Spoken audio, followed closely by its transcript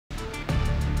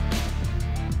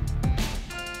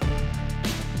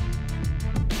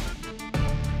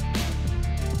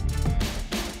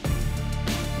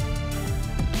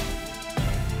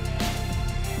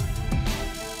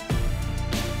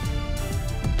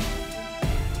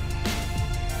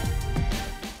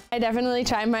I definitely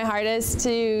try my hardest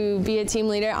to be a team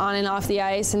leader on and off the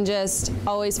ice and just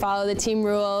always follow the team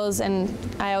rules, and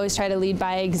I always try to lead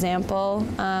by example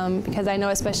because I know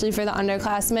especially for the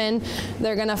underclassmen,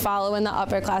 they're going to follow in the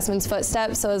upperclassmen's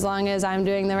footsteps, so as long as I'm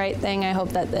doing the right thing, I hope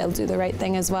that they'll do the right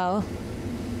thing as well.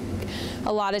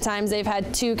 A lot of times they've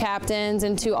had 2 captains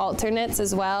and 2 alternates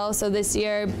as well, so this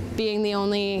year being the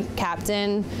only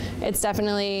captain, it's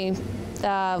definitely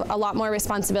a lot more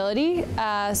responsibility,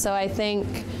 so I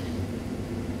think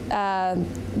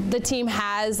the team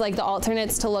has like the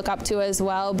alternates to look up to as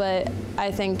well, but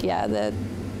I think, yeah,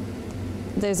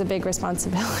 there's a big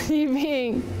responsibility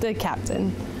being the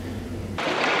captain.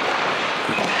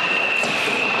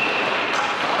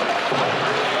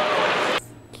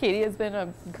 Katie has been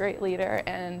a great leader,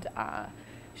 and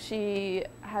she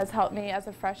has helped me as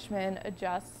a freshman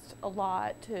adjust a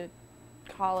lot to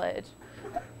college,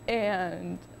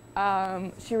 and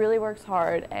she really works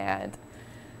hard, and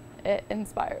it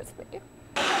inspires me.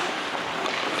 I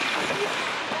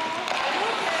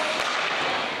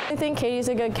think Katie's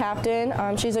a good captain.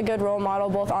 She's a good role model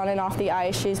both on and off the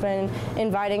ice. She's been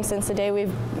inviting since the day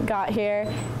we've got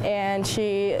here, and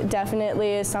she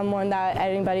definitely is someone that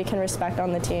anybody can respect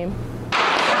on the team.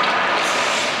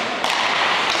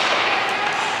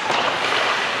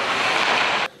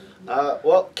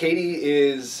 Well, Katie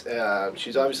is,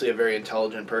 she's obviously a very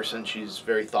intelligent person. She's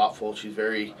very thoughtful. She's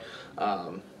very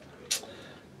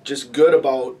just good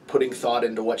about putting thought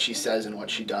into what she says and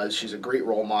what she does. She's a great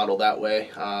role model that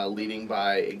way, leading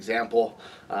by example.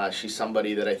 She's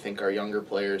somebody that I think our younger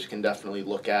players can definitely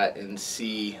look at and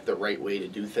see the right way to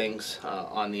do things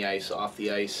on the ice, off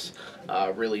the ice,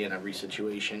 really in every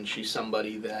situation. She's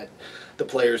somebody that the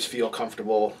players feel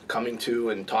comfortable coming to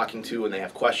and talking to when they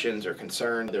have questions or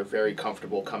concerns. They're very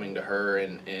comfortable coming to her,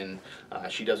 and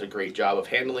she does a great job of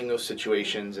handling those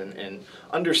situations and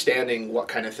understanding what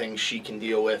kind of things she can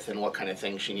deal with and what kind of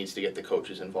things she needs to get the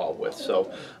coaches involved with.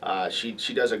 So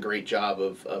she does a great job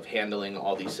of handling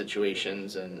all these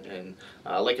situations, and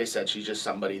like I said, she's just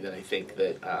somebody that I think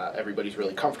that everybody's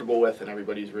really comfortable with and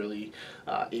everybody's really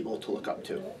able to look up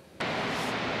to.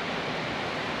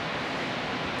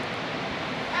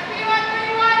 Everyone